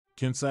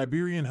Can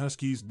Siberian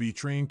Huskies be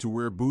trained to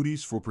wear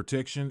booties for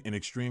protection in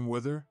extreme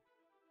weather?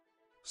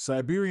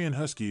 Siberian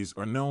Huskies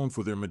are known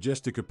for their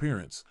majestic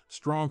appearance,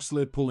 strong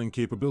sled-pulling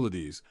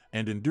capabilities,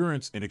 and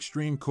endurance in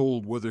extreme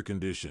cold weather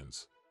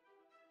conditions.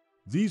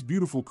 These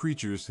beautiful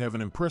creatures have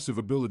an impressive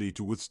ability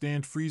to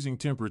withstand freezing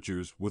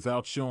temperatures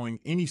without showing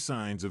any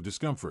signs of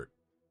discomfort.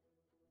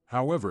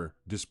 However,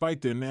 despite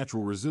their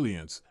natural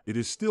resilience, it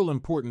is still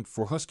important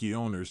for husky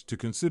owners to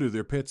consider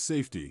their pet's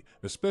safety,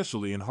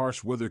 especially in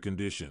harsh weather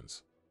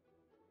conditions.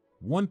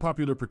 One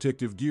popular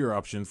protective gear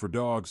option for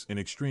dogs in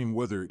extreme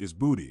weather is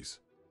booties.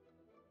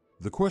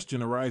 The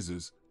question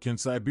arises, can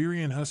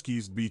Siberian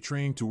Huskies be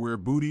trained to wear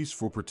booties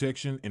for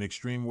protection in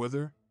extreme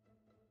weather?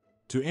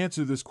 To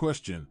answer this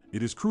question,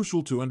 it is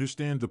crucial to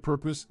understand the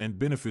purpose and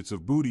benefits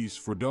of booties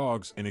for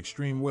dogs in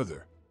extreme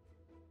weather.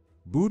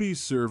 Booties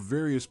serve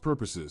various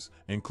purposes,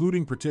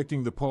 including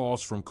protecting the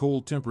paws from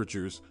cold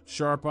temperatures,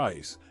 sharp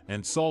ice,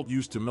 and salt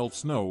used to melt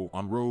snow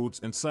on roads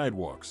and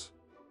sidewalks.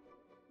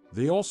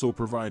 They also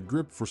provide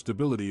grip for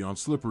stability on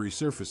slippery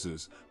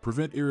surfaces,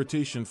 prevent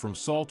irritation from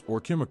salt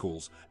or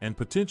chemicals, and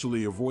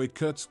potentially avoid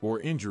cuts or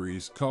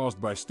injuries caused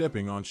by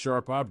stepping on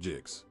sharp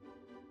objects.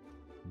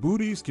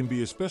 Booties can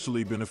be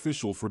especially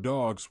beneficial for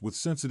dogs with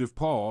sensitive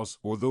paws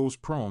or those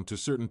prone to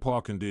certain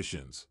paw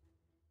conditions.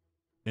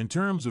 In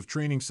terms of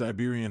training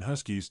Siberian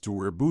Huskies to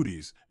wear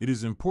booties, it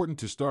is important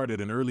to start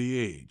at an early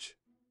age.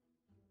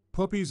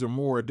 Puppies are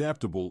more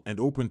adaptable and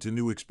open to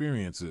new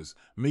experiences,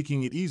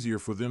 making it easier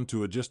for them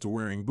to adjust to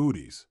wearing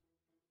booties.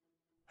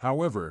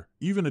 However,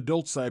 even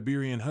adult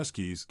Siberian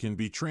Huskies can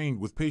be trained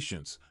with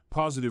patience,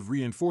 positive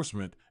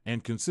reinforcement,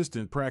 and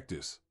consistent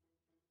practice.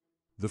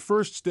 The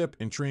first step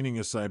in training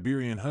a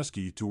Siberian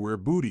Husky to wear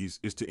booties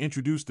is to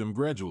introduce them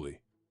gradually.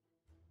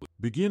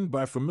 Begin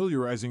by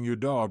familiarizing your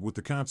dog with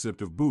the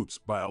concept of boots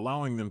by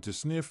allowing them to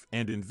sniff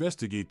and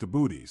investigate the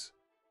booties.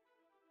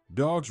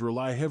 Dogs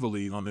rely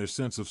heavily on their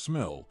sense of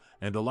smell,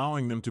 and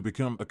allowing them to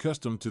become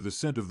accustomed to the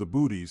scent of the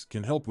booties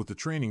can help with the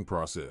training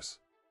process.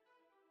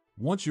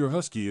 Once your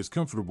husky is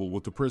comfortable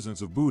with the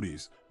presence of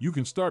booties, you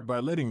can start by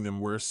letting them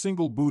wear a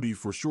single bootie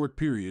for short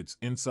periods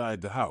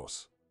inside the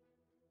house.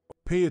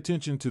 Pay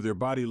attention to their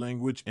body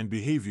language and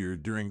behavior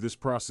during this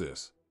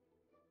process.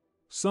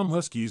 Some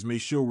huskies may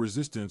show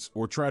resistance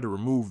or try to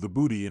remove the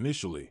bootie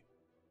initially.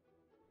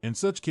 In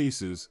such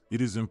cases,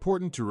 it is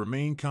important to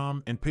remain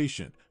calm and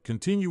patient,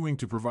 continuing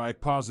to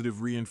provide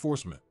positive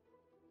reinforcement.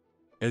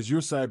 As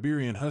your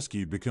Siberian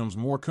Husky becomes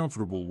more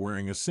comfortable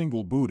wearing a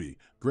single bootie,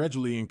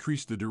 gradually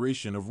increase the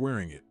duration of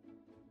wearing it.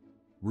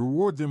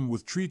 Reward them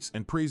with treats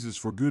and praises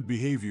for good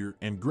behavior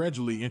and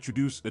gradually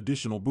introduce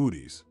additional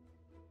booties.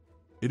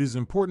 It is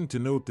important to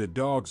note that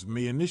dogs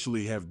may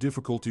initially have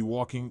difficulty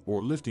walking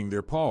or lifting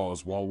their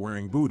paws while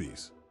wearing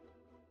booties.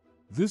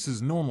 This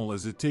is normal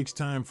as it takes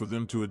time for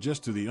them to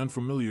adjust to the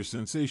unfamiliar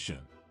sensation.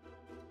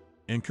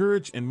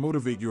 Encourage and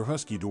motivate your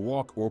husky to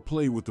walk or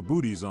play with the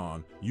booties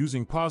on,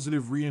 using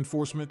positive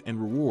reinforcement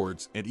and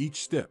rewards at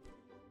each step.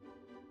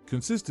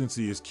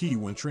 Consistency is key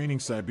when training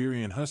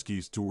Siberian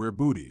Huskies to wear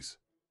booties.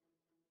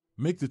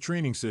 Make the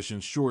training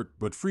sessions short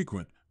but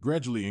frequent,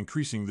 gradually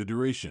increasing the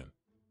duration.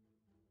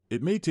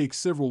 It may take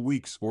several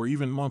weeks or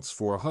even months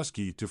for a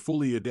husky to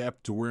fully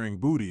adapt to wearing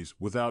booties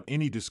without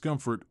any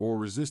discomfort or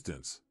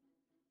resistance.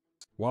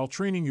 While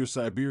training your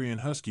Siberian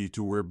Husky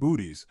to wear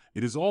booties,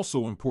 it is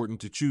also important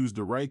to choose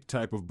the right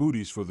type of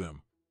booties for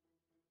them.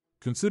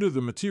 Consider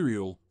the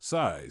material,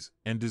 size,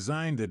 and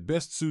design that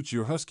best suits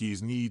your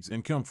Husky's needs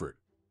and comfort.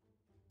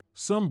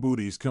 Some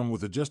booties come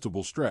with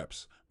adjustable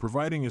straps,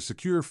 providing a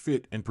secure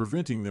fit and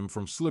preventing them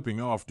from slipping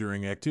off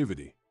during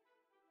activity.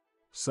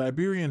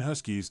 Siberian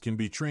Huskies can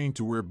be trained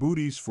to wear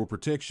booties for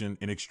protection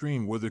in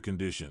extreme weather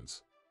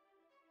conditions.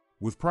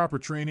 With proper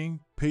training,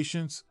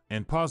 patience,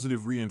 and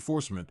positive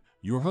reinforcement,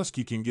 your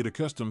husky can get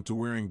accustomed to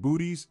wearing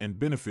booties and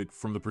benefit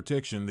from the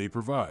protection they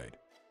provide.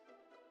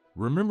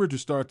 Remember to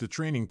start the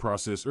training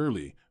process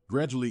early,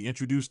 gradually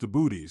introduce the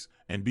booties,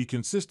 and be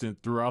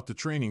consistent throughout the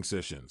training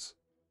sessions.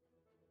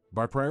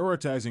 By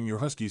prioritizing your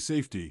husky's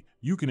safety,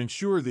 you can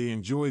ensure they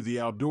enjoy the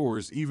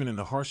outdoors even in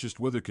the harshest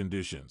weather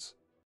conditions.